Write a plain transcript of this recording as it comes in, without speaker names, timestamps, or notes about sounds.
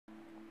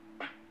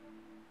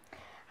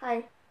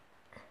Hi.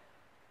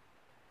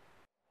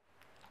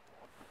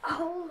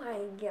 Oh my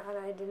god,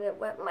 I didn't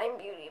wet my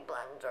beauty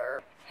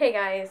blender. Hey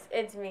guys,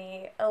 it's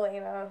me,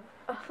 Elena.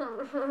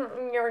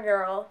 Your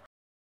girl.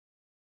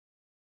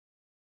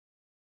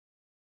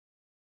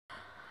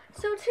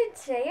 So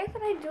today I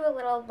thought I'd do a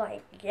little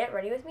get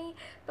ready with me,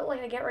 but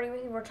a get ready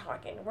with me, we're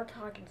talking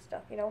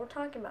stuff, we're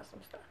talking about some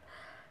stuff.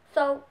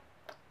 So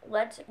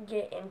let's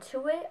get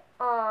into it.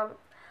 I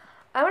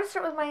want to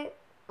start with my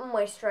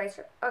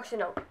moisturizer. Actually,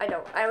 no, I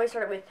don't. I always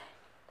start with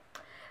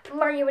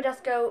Mario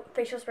Badescu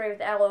facial spray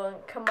with aloe and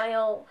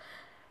chamomile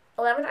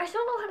 11. I still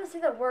don't know how to say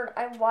that word.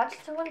 I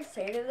watched someone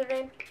say it the other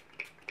day.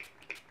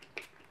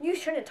 You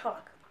shouldn't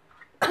talk.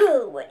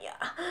 When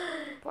yeah.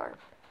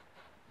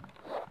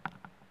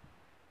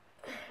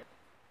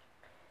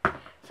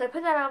 So I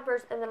put that on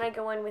first, and then I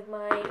go in with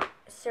my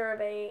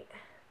CeraVe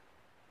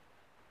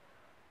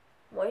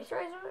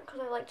moisturizer because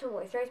I like to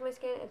moisturize my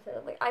skin instead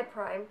of I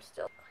prime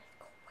still.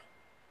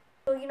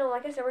 So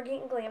like I said, we're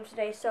getting glam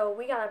today, so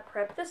we gotta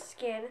prep the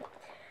skin.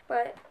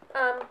 But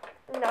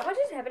not much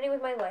is happening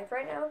with my life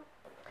right now.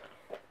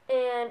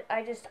 And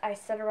I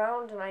sit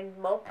around and I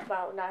mope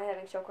about not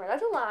having show choir.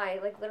 That's a lie.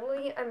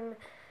 Literally, I'm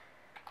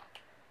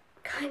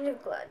kind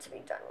of glad to be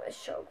done with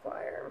show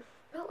choir.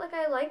 Felt like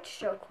I liked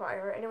show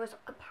choir, and it was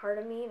a part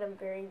of me, and I'm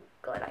very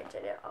glad I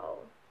did it all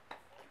 3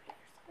 years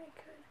that I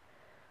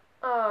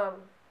could.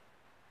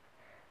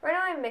 Right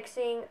now I'm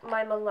mixing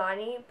my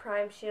Milani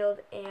Prime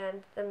Shield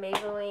and the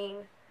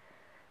Maybelline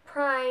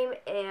Prime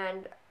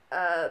and,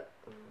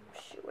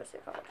 what's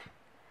it called?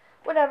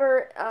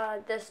 Whatever,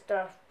 this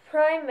stuff.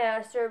 Prime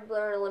Master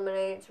Blur and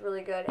Eliminate, it's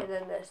really good, and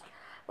then this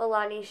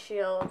Milani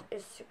Shield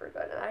is super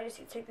good. And I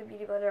just take the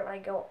beauty blender and I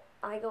go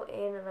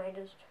in and I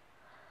just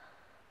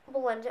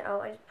blend it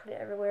out. I just put it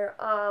everywhere.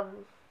 Oh,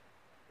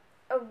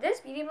 this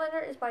beauty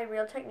blender is by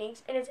Real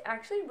Techniques, and it's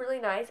actually really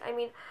nice. I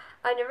mean,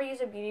 I never use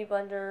a beauty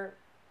blender,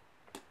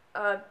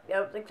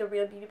 like the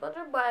Real Beauty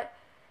Blender, but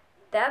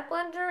that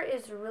blender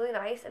is really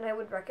nice, and I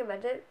would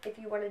recommend it if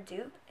you want a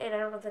dupe. And I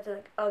don't know if that's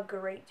a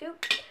great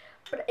dupe,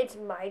 but it's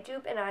my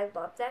dupe, and I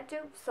love that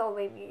dupe, so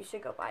maybe you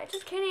should go buy it.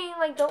 Just kidding,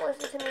 don't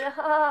listen to me.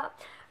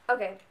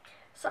 Okay,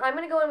 so I'm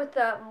going to go in with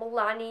the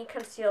Milani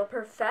Conceal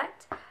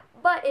Perfect,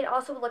 but it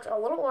also looks a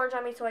little orange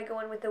on me, so I go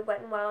in with the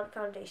Wet n Wild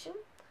Foundation,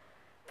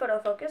 Photo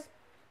Focus.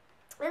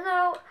 And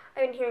now,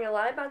 I've been hearing a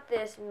lot about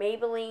this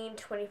Maybelline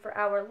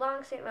 24-hour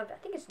long stay. I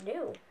think it's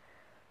new.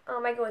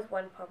 I go with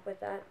one pump with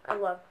that. I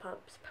love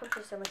pumps. Pumps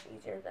are so much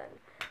easier than.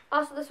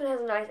 Also, this one has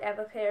a nice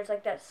applicator. It's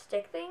like that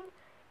stick thing.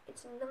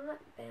 It's not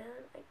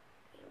bad. I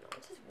don't know.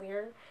 It's just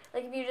weird.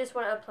 If you just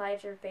want to apply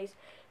it to your face.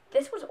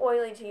 This was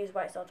oily to use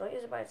by itself. Don't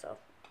use it by itself.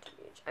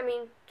 I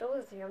mean, don't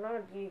listen to me. I'm not a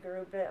beauty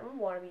guru, but I'm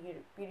a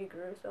wannabe beauty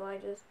guru, so I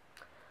just,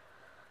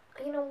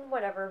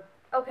 whatever.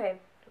 Okay.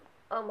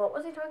 What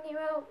was I talking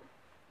about?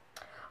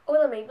 Oh,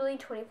 the Maybelline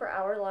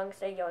 24-hour long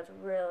stay. Yo, it's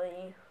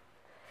really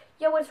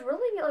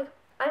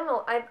I don't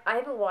know. I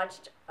haven't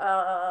watched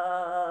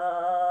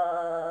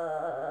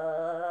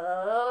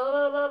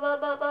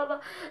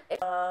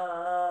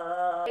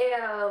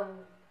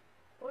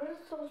what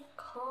is those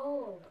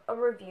called? A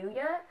review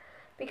yet?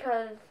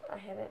 Because I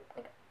haven't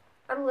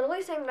I'm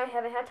literally saying that I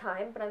haven't had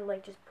time, but I'm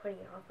just putting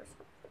it off or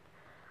something.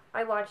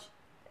 I watched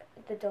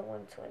the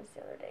Dolan Twins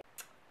the other day.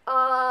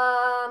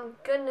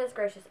 Goodness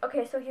gracious.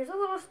 Okay, so here's a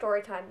little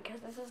story time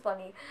because this is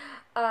funny.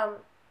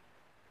 I'm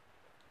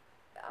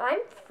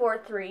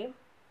 4'3".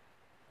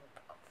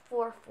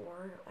 4'4",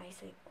 I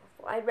say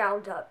 4'4". I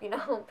round up,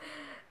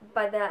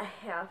 by that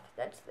half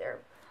that's there.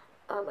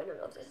 I don't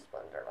know if this is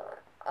blended or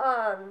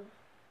not.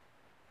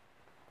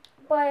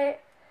 But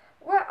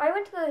I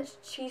went to the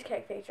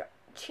cheesecake factory.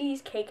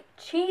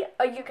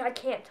 I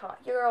can't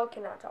talk. Your girl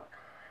cannot talk.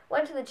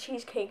 Went to the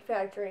Cheesecake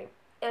Factory,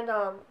 and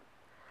I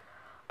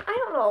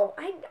don't know.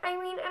 I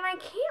mean, and I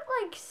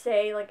can't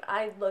say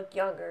I look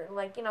younger.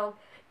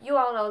 You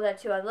all know that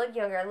too. I look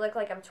younger. I look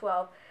like I'm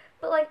 12,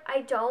 but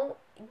I don't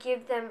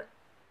give them.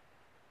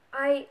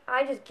 I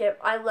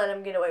let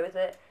them get away with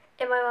it.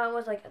 And my mom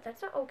was like,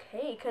 that's not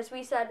okay. Because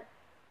we said,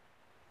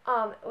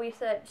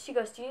 she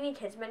goes, do you need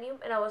kids menu?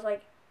 And I was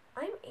like,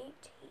 I'm 18.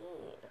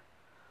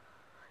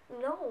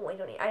 No,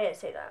 I didn't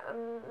say that.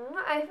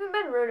 I haven't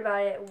been rude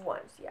about it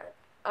once yet.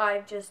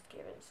 I've just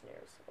given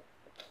snares.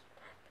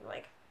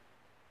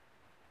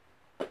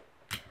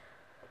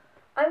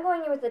 I'm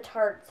going in with the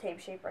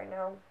Tarte Shape right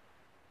now.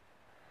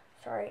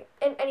 Sorry.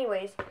 And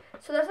anyways,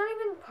 so that's not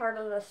even part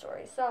of the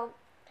story. So,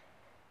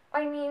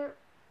 I mean,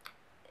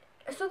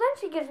 so then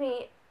she gives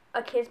me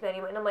a kids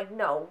menu, and I'm like,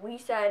 no, we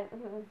said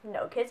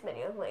no kids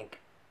menu.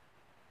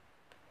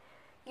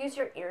 Use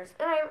your ears.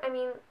 And I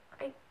mean,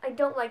 I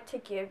don't like to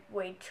give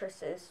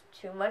waitresses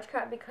too much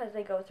crap because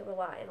they go through a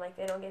lot and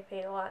they don't get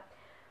paid a lot.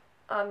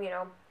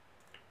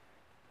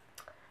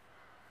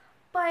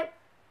 But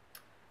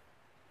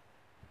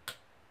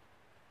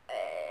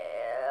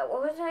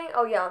what was I saying?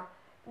 Oh yeah,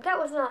 that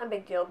was not a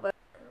big deal, but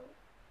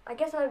I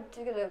guess I'm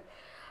just gonna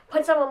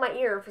put some on my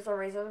ear for some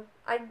reason.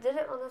 I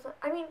didn't on this.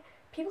 I mean,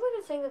 people have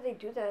been saying that they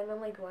do that, and I'm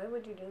like, why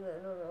would you do that?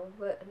 I don't know,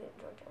 but I didn't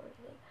do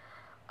anything.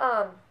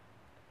 Um,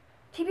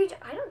 TBH,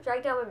 I don't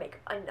drag down my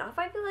makeup enough,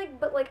 I feel like,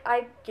 but, like,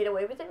 I get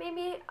away with it,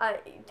 maybe.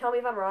 Tell me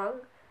if I'm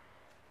wrong.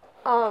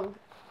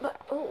 But,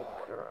 oh,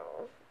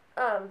 girl.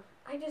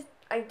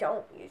 I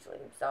don't usually,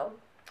 so.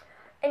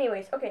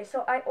 Anyways, okay,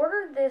 so I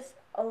ordered this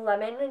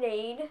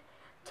lemonade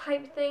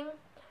type thing.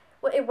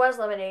 Well, it was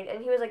lemonade,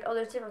 and he was like, oh,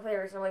 there's different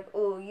flavors. And I'm like,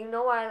 oh, you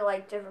know I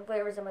like different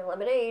flavors in my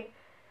lemonade.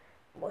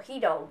 Well, he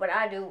don't, but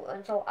I do.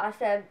 And so I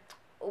said,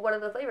 what are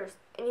the flavors?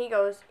 And he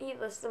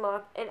lists them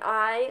off, and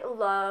I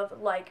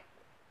love, like,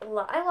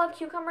 I love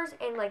cucumbers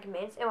and, like,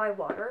 mints in my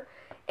water.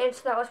 And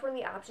so that was one of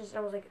the options, and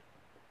I was like,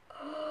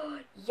 oh,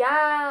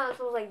 yeah.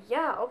 So I was like,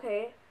 yeah,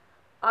 okay,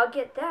 I'll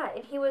get that.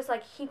 And he was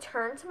like, he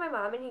turned to my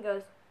mom, and he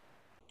goes,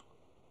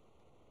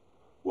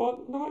 well,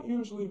 not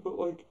usually, but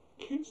like,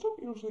 kids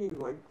don't usually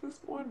like this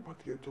one, but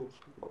the adults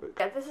love it.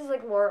 yeah, this is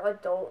like more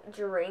adult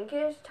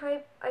drinkish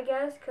type, I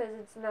guess, because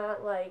it's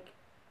not like,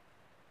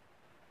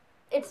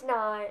 it's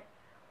not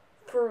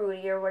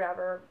fruity or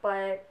whatever,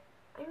 but,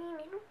 I mean,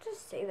 you don't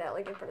just say that,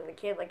 like, in front of the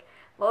kid. Like,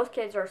 most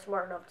kids are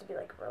smart enough to be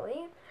like,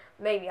 really?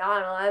 Maybe, I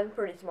don't know, I'm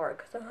pretty smart,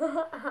 because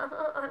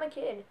I'm a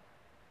kid.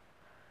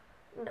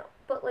 No,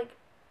 but, like,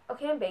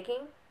 okay, I'm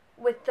baking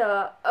with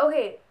the,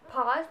 okay,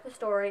 pause the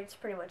story, it's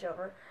pretty much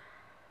over.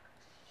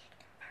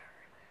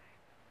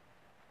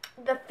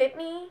 The Fit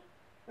Me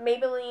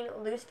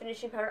Maybelline Loose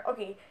Finishing Powder.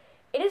 Okay,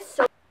 it is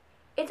so.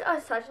 It's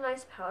such a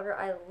nice powder.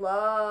 I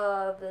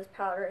love this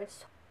powder. It's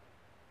so.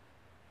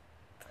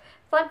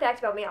 Fun fact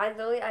about me. I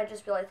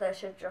just realized that I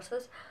should address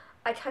this.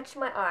 I touched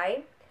my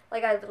eye.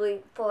 Like, I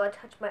literally full on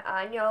touched my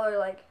eye. And y'all are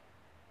like,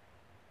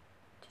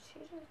 did she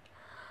just?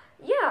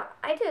 Yeah,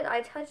 I did.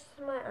 I touched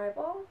my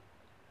eyeball.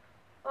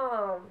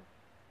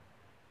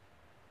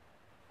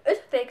 It's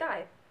a fake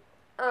eye.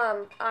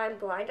 I'm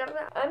blind out of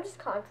that. I'm just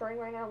contouring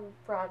right now. I'm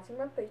bronzing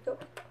my face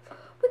up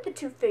with the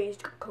Too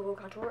Faced Cocoa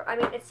Contour. I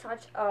mean, it's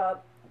such a,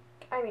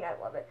 I mean, I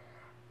love it.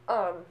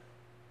 I'm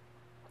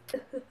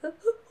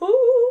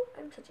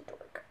such a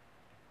dork.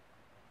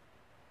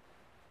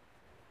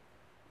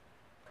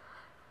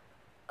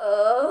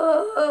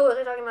 Oh, what are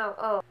they talking about?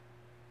 Oh.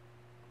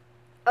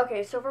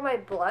 Okay, so for my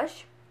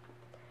blush,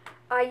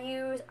 I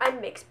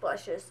mix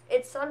blushes.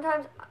 It's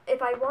sometimes,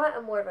 if I want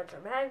a more of a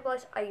dramatic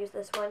blush, I use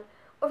this one.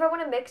 Or if I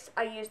want to mix,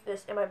 I use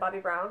this in my Bobbi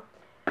Brown.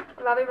 And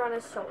Bobbi Brown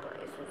is so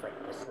nice. It's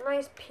like this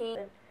nice pink.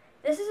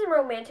 This is a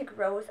Romantic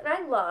Rose, and I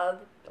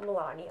love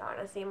Milani,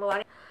 honestly.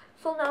 Milani.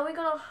 So now we're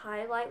going to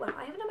highlight. Well,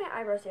 I haven't done my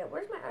eyebrows yet.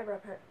 Where's my eyebrow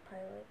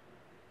highlight?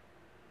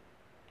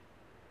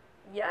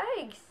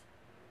 Yikes.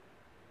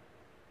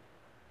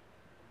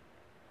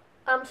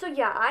 So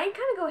yeah, I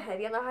kind of go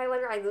heavy on the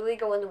highlighter. I literally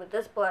go in with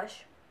this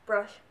brush.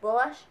 And,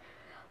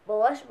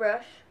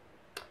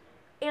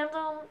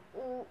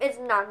 it's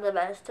not the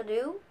best to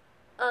do.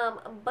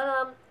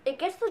 But it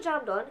gets the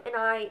job done, and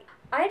I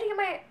had to get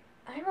my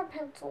eyebrow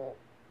pencil,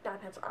 not a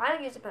pencil, I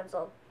don't use a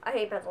pencil, I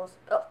hate pencils,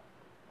 oh.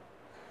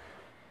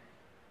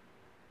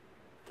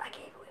 I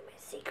gave away my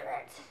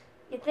secret.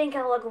 You think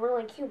I look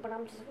really cute, but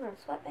I'm just wearing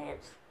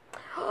sweatpants.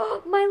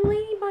 Oh, my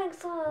ladybug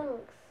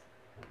songs.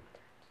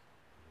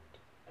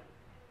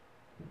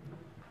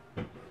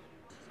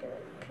 Just gonna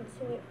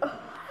continue. Oh.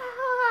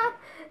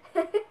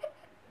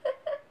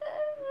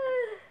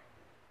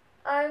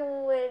 I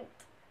went.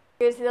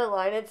 You guys see that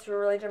line? It's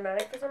really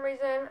dramatic for some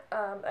reason.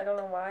 I don't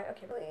know why.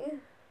 Okay, please.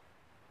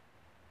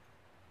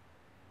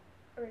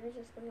 Are we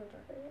just going on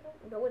dark right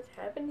now? No, what's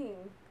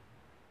happening?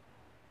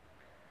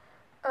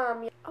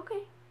 Yeah.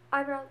 Okay.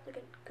 Eyebrows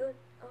looking good.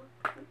 Oh.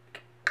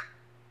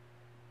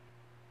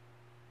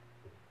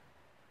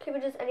 Okay,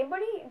 but does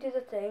anybody do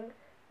the thing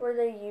where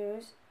they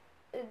use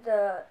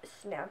the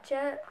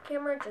Snapchat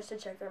camera just to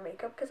check their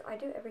makeup? Because I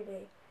do every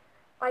day.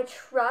 I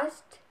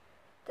trust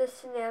the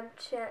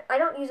Snapchat. I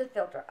don't use a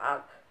filter.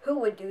 Who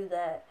would do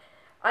that?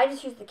 I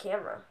just use the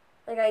camera.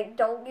 Like, I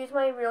don't use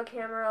my real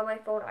camera on my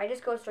phone. I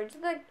just go straight to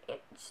the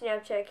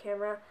Snapchat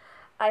camera.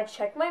 I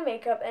check my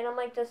makeup, and I'm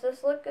like, does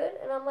this look good?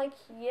 And I'm like,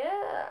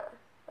 yeah.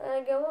 And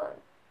I go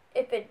on.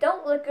 If it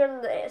don't look good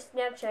on the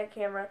Snapchat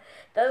camera,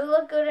 does it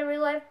look good in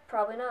real life?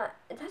 Probably not.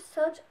 That's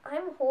such,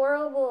 I'm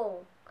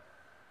horrible.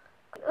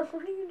 What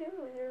are you doing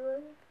with your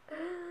life?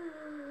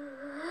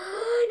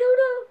 I don't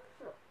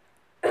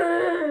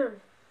know.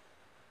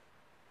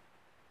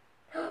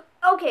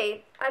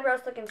 Okay,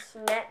 eyebrows looking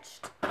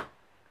snatched.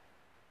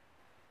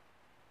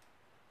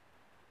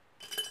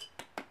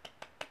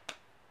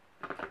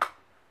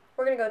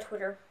 We're gonna go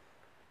Twitter.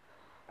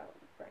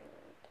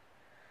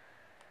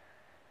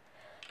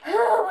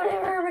 Oh,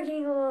 whatever, we're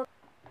getting old.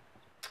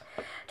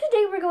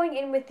 Today we're going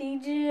in with the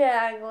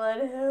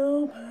Jaclyn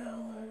Hill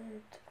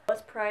palette.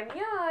 Let's prime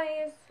the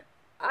eyes.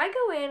 I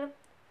go in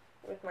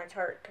with my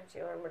Tarte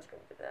concealer, and we're just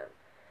gonna do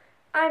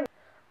that.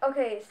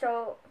 Okay,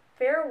 so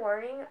fair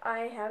warning,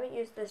 I haven't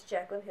used this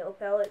Jaclyn Hill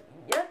palette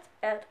yet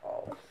at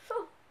all.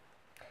 So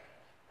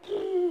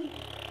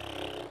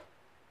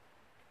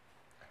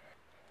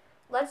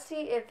let's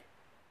see if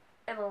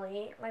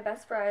Emily, my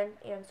best friend,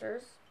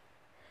 answers.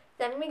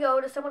 Then we go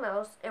to someone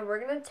else, and we're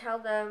going to tell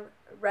them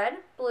red,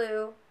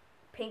 blue,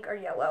 pink, or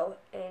yellow,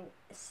 and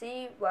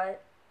see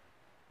what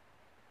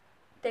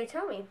they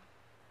tell me.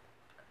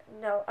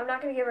 No, I'm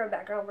not gonna give her a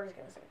background. We're just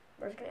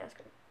gonna ask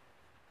her.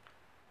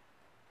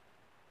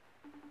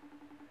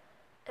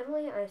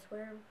 Emily, I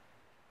swear.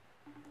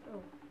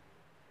 Oh.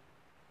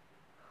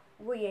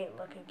 We ain't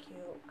looking cute.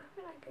 I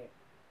mean, I could.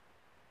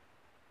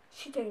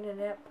 She taking a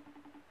nap.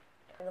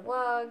 In the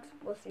vlogs,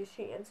 we'll see if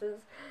she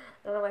answers.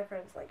 None of my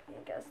friends like me,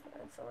 I guess.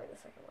 That's only the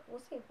second one. We'll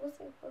see.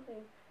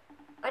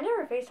 I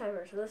never FaceTime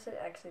her, so this would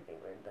actually be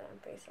weird that I'm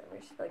FaceTime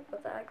her. She's like,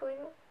 what the heck going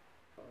on?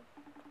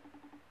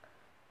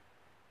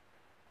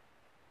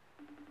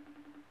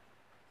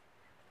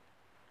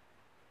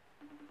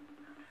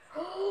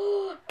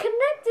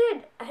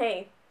 Connected!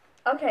 Hey.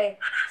 Okay,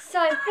 so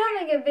I'm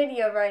filming a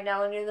video right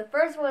now, and you're the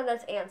first one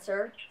that's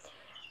answered.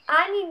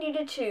 I need you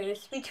to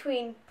choose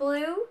between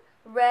blue,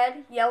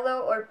 red, yellow,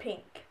 or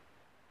pink.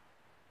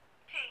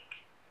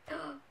 Pink.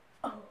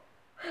 Oh.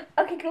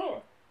 Okay,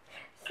 cool.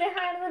 Say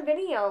hi to the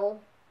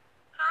video.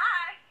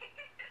 Hi.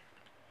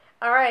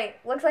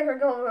 Alright, looks like we're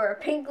going for a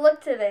pink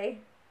look today.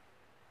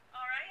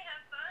 Alright,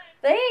 have fun.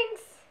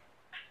 Thanks.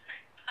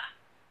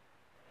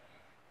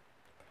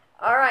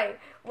 Alright,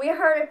 we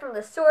heard it from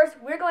the source.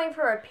 We're going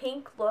for a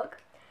pink look.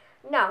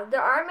 Now,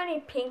 there aren't many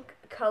pink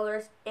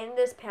colors in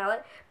this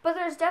palette, but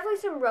there's definitely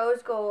some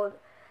rose gold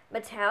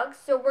metallics,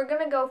 so we're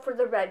going to go for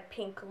the red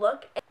pink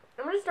look. And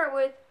I'm going to start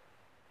with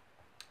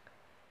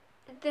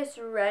this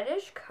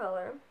reddish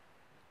color.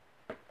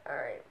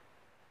 Alright.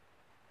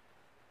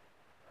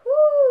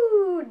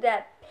 Whoo,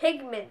 that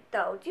pigment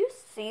though. Do you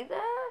see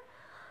that?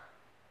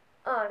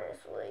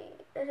 Honestly,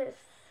 it is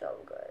so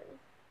good.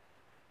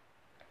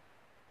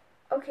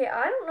 Okay,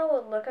 I don't know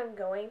what look I'm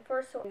going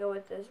for, so I'm going to go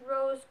with this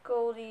rose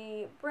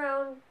goldy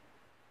brown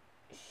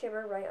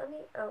shimmer right on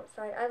the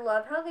outside. I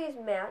love how these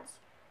mattes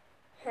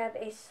have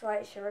a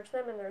slight shimmer to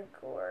them, and they're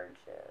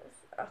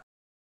gorgeous. Ugh.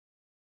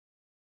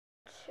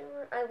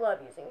 Shimmer. I love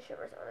using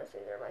shimmers,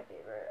 honestly. They're my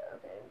favorite.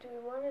 Okay, do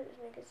we want to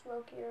just make it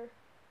smokier?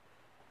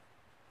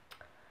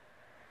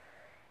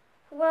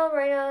 Well,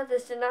 right now,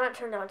 this did not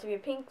turn out to be a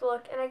pink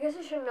look, and I guess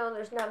I should know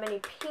there's not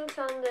many pinks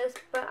on this,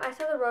 but I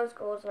saw the rose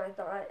golds, and I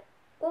thought,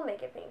 we'll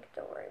make it pink,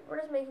 don't worry. We're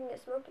just making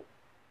it smoky.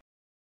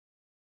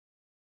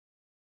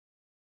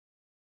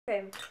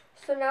 Okay,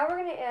 so now we're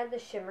going to add the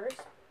shimmers.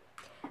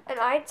 And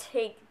I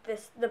take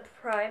the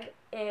Prime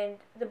and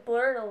the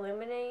Blur and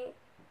Illuminate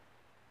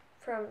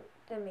from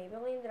the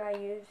Maybelline that I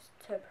use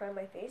to prime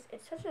my face.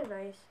 It's such a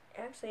nice,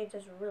 actually it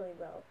does really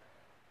well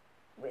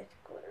with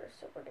glitter,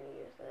 so we're going to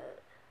use that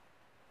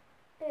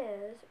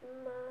as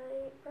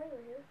my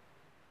primer here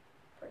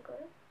for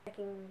glitter.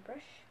 Packing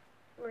brush.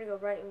 I'm going to go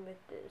right in with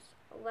this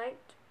light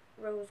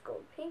rose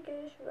gold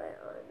pinkish right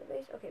on the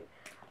base. Okay,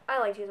 I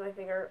like to use my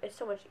finger. It's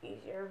so much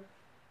easier.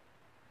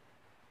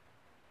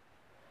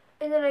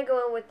 And then I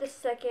go in with the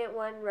second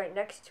one right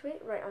next to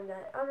it, right on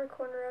that outer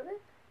corner of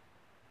it.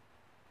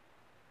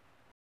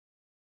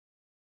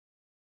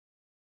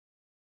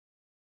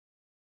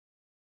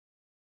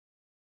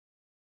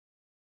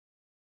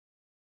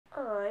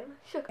 I'm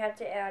shook. I have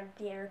to add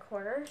the inner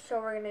corner, so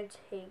we're going to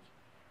take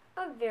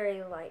a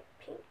very light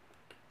pink,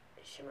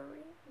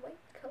 shimmery white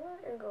color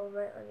and go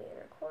right on the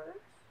inner corner.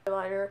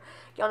 Eyeliner.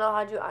 Y'all know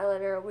how to do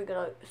eyeliner. We're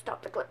going to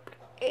stop the clip.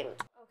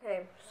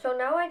 Okay, so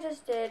now I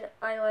just did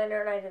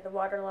eyeliner and I did the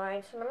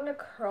waterline, so I'm going to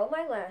curl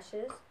my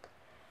lashes.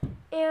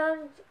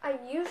 And I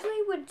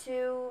usually would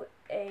do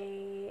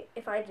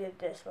if I did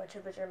this much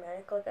of a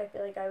dramatic look, I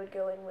feel like I would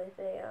go in with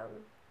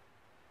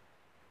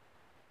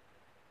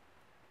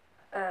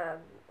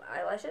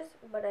eyelashes,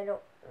 but I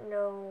don't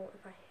know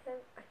if I have.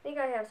 I think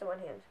I have some on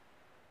hand,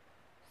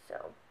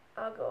 so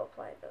I'll go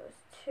apply those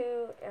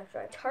two after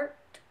I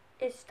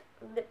Tarteist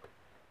Lip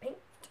Paint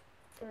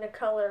in the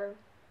color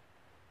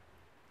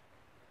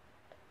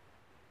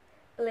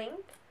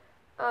Bling.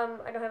 I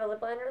don't have a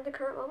lip liner at the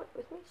current moment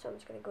with me, so I'm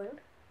just gonna go in.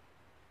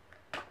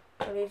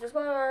 I'm gonna use this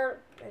bar.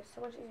 It's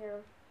so much easier.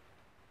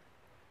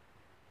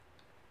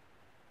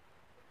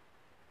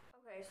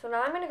 Okay, so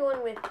now I'm gonna go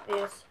in with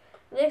this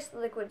NYX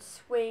Liquid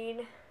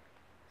Suede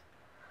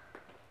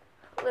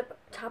lip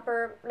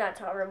topper, not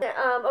topper.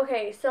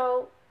 Okay,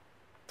 so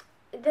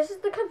this is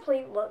the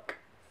complete look.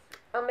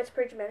 It's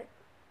pretty dramatic.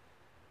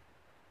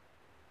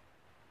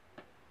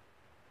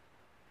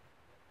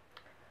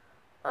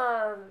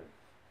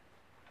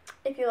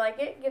 If you like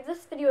it, give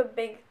this video a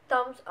big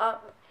thumbs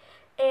up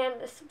and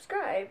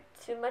subscribe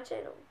to my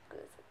channel.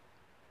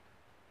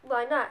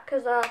 Why not?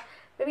 Because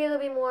maybe there'll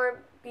be more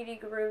beauty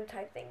guru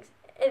type things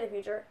in the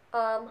future.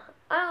 I don't know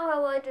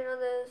how well I did on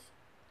this.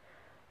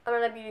 I'm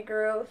not a beauty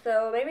guru,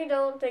 so maybe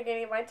don't take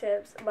any of my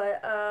tips.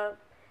 But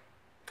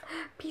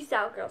peace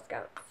out, Girl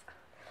Scouts.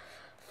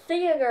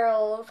 See you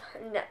girls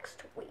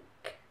next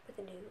week with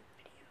a new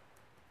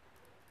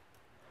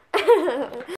video.